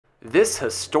This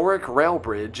historic rail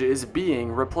bridge is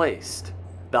being replaced.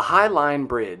 The High Line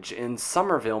Bridge in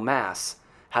Somerville, Mass.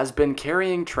 has been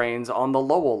carrying trains on the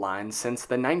Lowell line since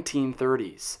the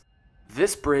 1930s.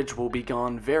 This bridge will be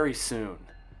gone very soon,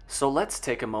 so let's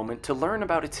take a moment to learn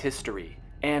about its history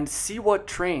and see what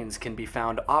trains can be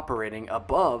found operating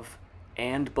above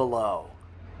and below.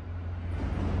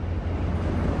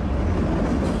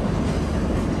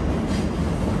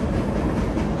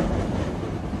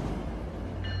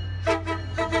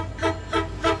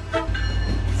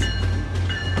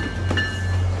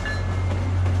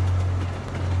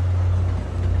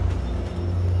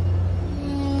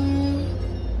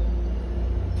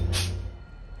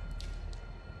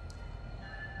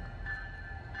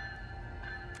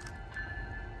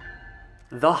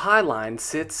 The High Line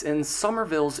sits in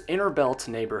Somerville's Inner Belt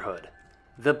neighborhood.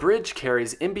 The bridge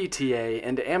carries MBTA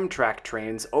and Amtrak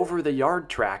trains over the yard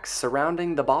tracks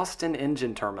surrounding the Boston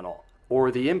Engine Terminal, or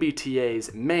the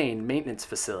MBTA's main maintenance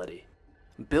facility.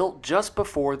 Built just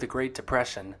before the Great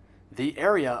Depression, the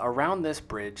area around this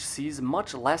bridge sees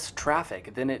much less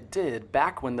traffic than it did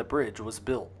back when the bridge was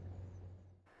built.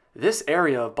 This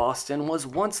area of Boston was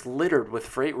once littered with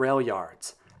freight rail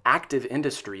yards, active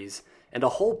industries, and a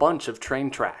whole bunch of train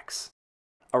tracks.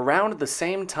 Around the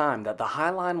same time that the High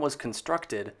Line was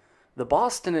constructed, the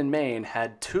Boston and Maine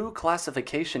had 2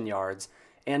 classification yards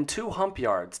and 2 hump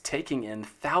yards taking in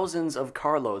thousands of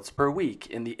carloads per week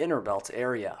in the Inner Belt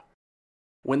area.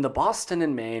 When the Boston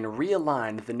and Maine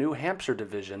realigned the New Hampshire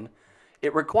division,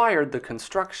 it required the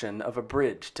construction of a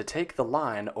bridge to take the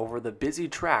line over the busy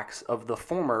tracks of the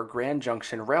former Grand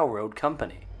Junction Railroad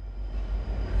Company.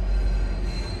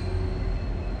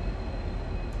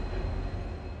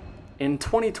 In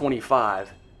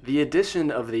 2025, the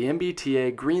addition of the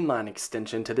MBTA Green Line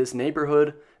extension to this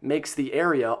neighborhood makes the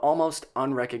area almost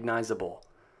unrecognizable.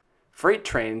 Freight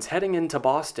trains heading into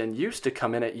Boston used to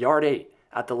come in at Yard 8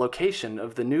 at the location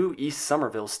of the new East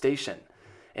Somerville station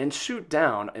and shoot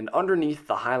down and underneath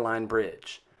the High Line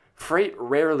Bridge. Freight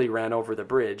rarely ran over the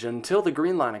bridge until the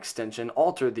Green Line extension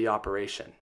altered the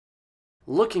operation.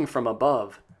 Looking from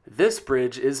above, this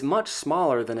bridge is much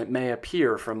smaller than it may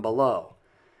appear from below.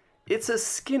 It's a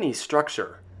skinny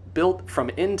structure, built from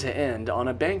end to end on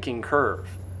a banking curve.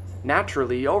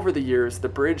 Naturally, over the years, the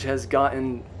bridge has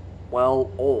gotten,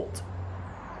 well, old.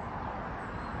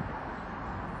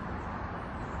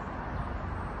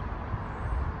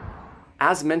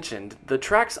 As mentioned, the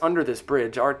tracks under this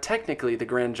bridge are technically the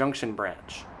Grand Junction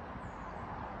branch.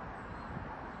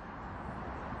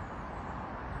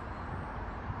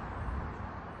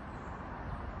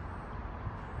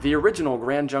 The original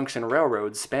Grand Junction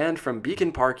Railroad spanned from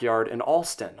Beacon Park Yard in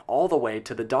Allston all the way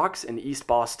to the docks in East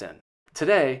Boston.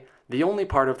 Today, the only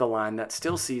part of the line that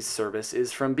still sees service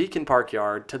is from Beacon Park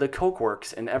Yard to the Coke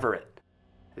Works in Everett.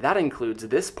 That includes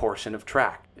this portion of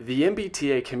track. The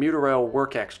MBTA commuter rail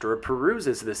work extra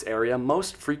peruses this area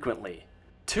most frequently.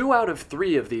 2 out of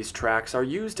 3 of these tracks are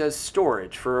used as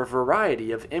storage for a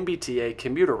variety of MBTA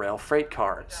commuter rail freight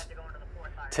cars.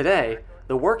 Today,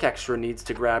 the work extra needs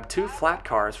to grab 2 flat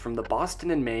cars from the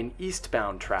Boston and Maine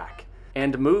eastbound track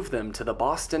and move them to the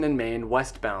Boston and Maine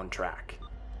westbound track.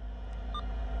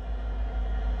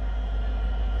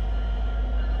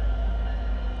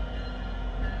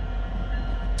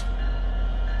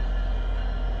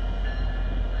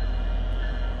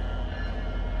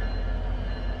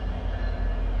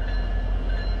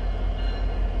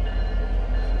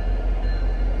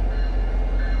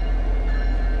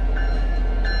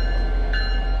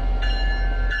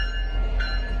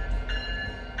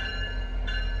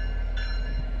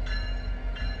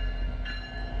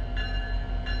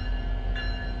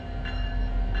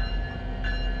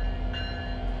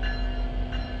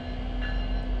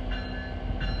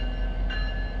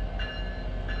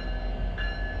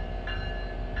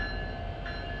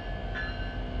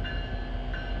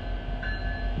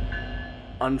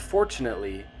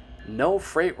 Unfortunately, no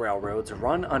freight railroads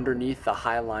run underneath the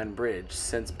High Line Bridge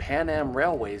since Pan Am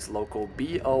Railway's local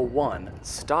B01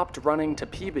 stopped running to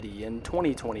Peabody in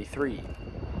 2023.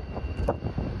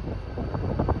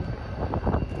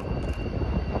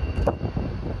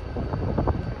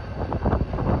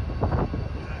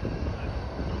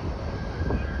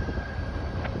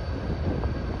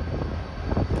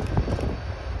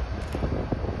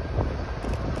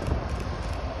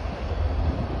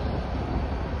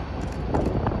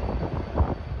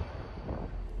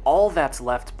 All that's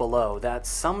left below that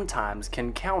sometimes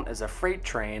can count as a freight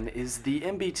train is the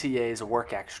MBTA's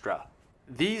work extra.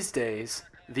 These days,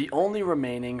 the only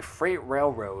remaining freight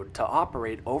railroad to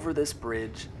operate over this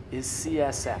bridge is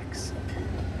CSX.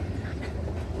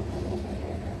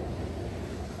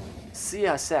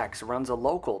 CSX runs a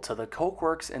local to the Coke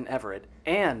Works in Everett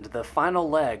and the final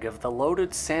leg of the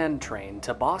loaded sand train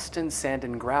to Boston Sand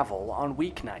and Gravel on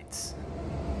weeknights.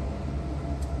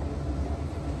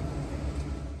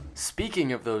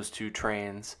 Speaking of those two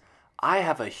trains, I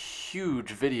have a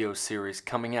huge video series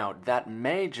coming out that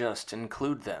may just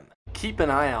include them. Keep an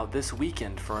eye out this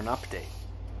weekend for an update.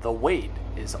 The wait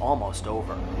is almost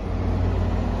over.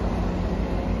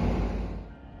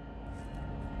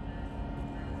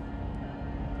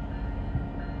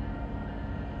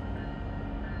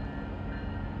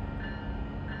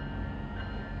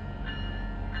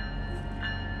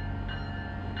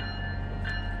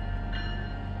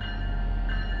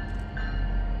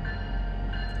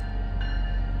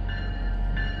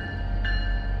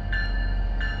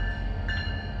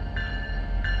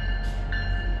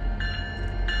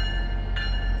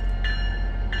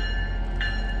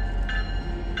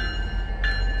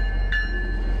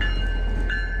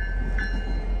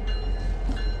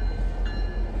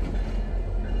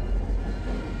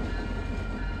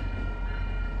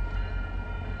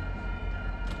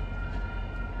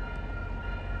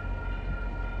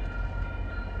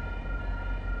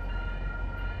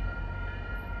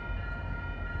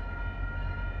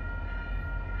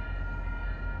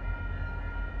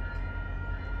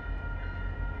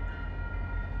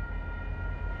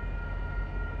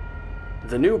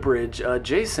 The new bridge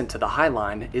adjacent to the High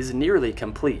Line is nearly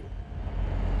complete.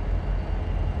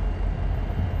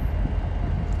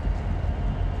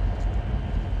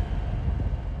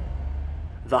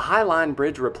 The High Line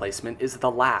bridge replacement is the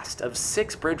last of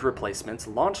 6 bridge replacements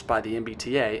launched by the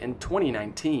MBTA in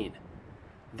 2019.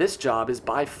 This job is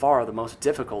by far the most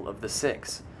difficult of the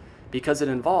 6, because it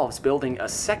involves building a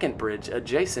second bridge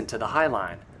adjacent to the High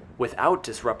Line, without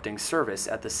disrupting service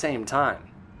at the same time.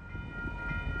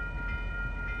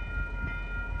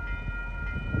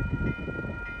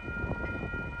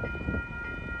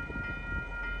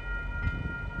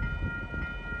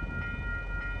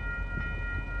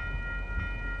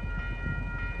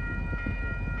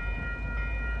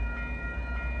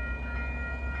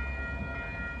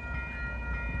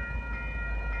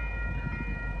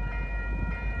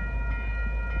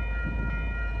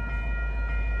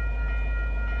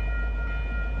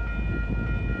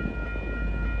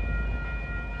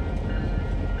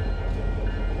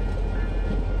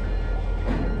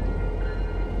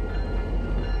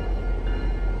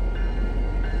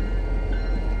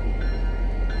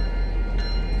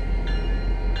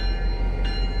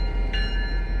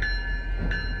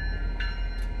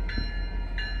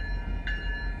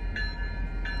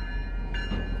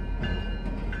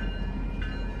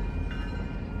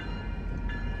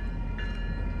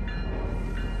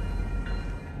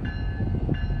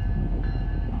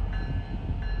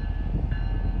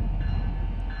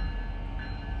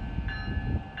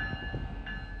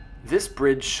 This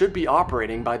bridge should be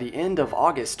operating by the end of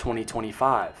August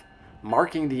 2025,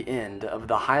 marking the end of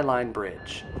the High Line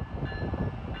Bridge.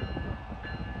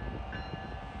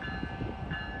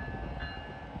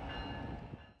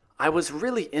 I was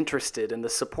really interested in the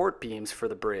support beams for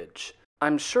the bridge.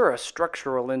 I'm sure a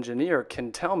structural engineer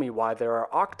can tell me why there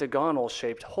are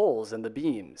octagonal-shaped holes in the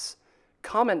beams.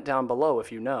 Comment down below if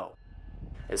you know.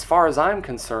 As far as I'm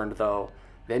concerned, though,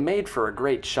 they made for a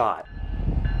great shot.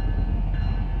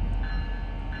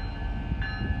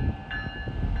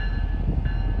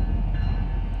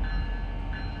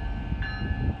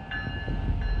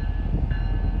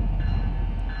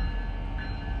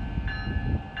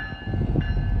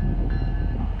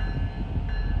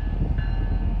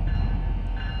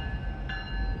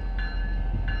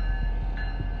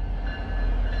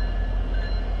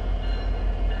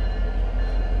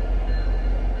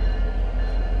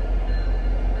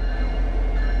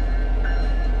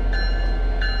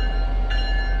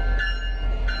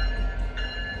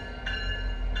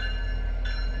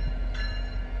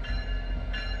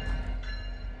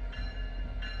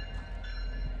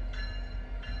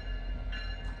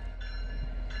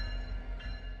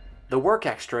 The work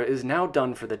extra is now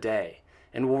done for the day,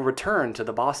 and will return to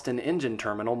the Boston Engine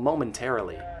Terminal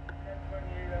momentarily.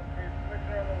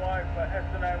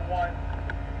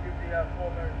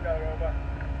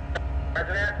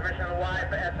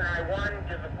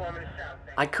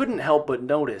 I couldn't help but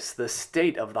notice the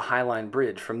state of the High Line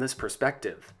Bridge from this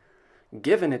perspective.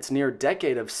 Given its near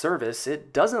decade of service,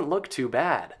 it doesn't look too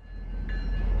bad.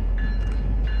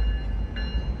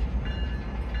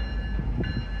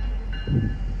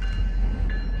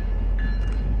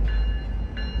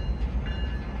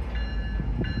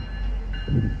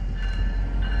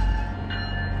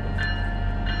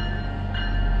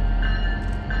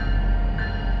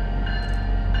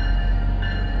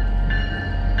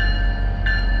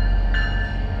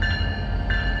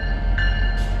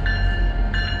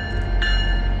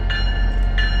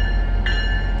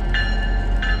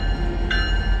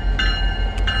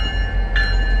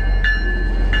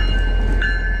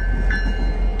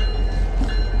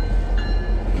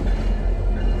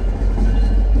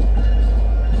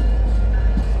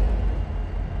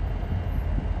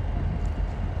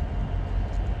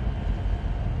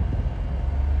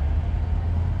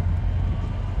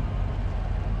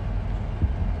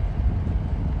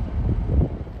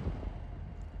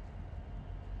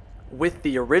 With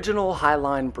the original High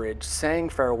Line Bridge saying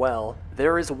farewell,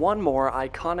 there is one more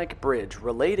iconic bridge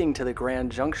relating to the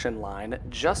Grand Junction line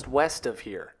just west of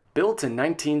here. Built in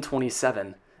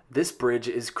 1927, this bridge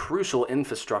is crucial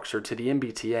infrastructure to the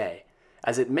MBTA,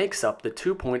 as it makes up the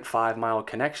 2.5-mile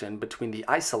connection between the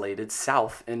isolated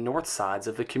south and north sides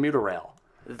of the commuter rail.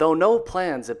 Though no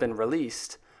plans have been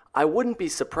released, I wouldn't be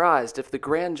surprised if the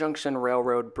Grand Junction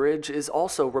Railroad Bridge is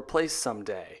also replaced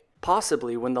someday,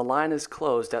 possibly when the line is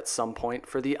closed at some point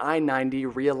for the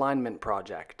I-90 realignment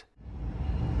project.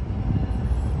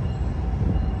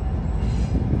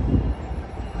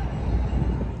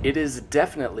 It is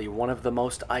definitely one of the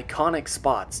most iconic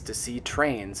spots to see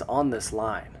trains on this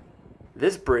line.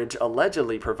 This bridge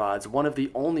allegedly provides one of the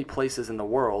only places in the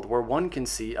world where one can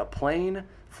see a plane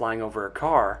flying over a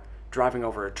car, driving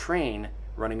over a train,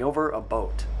 running over a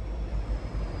boat.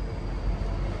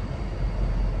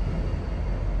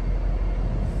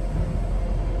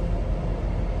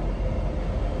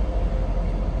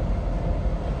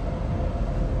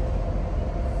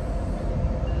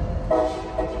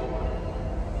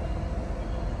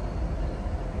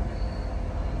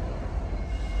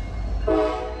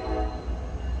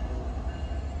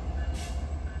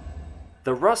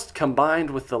 The rust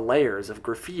combined with the layers of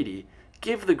graffiti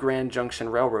give the Grand Junction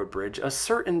Railroad Bridge a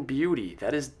certain beauty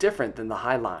that is different than the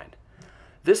High Line.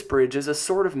 This bridge is a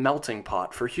sort of melting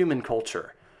pot for human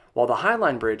culture, while the High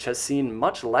Line Bridge has seen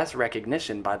much less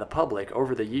recognition by the public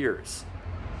over the years.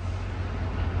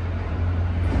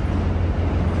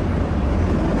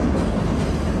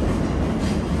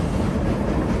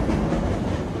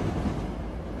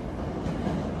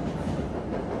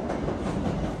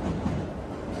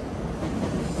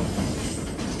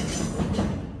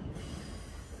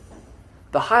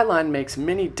 The High Line makes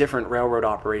many different railroad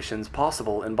operations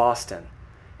possible in Boston,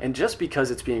 and just because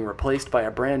it's being replaced by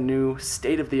a brand new,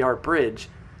 state-of-the-art bridge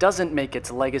doesn't make its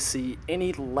legacy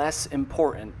any less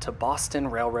important to Boston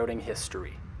railroading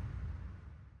history.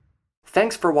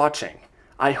 Thanks for watching.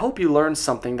 I hope you learned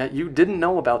something that you didn't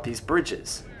know about these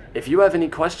bridges. If you have any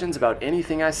questions about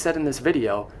anything I said in this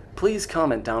video, please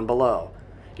comment down below.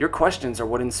 Your questions are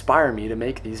what inspire me to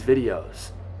make these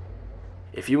videos.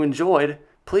 If you enjoyed,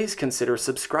 please consider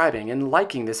subscribing and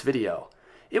liking this video.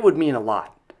 It would mean a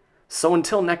lot. So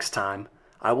until next time,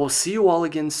 I will see you all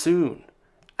again soon,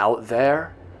 out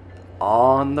there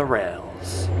on the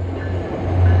rails.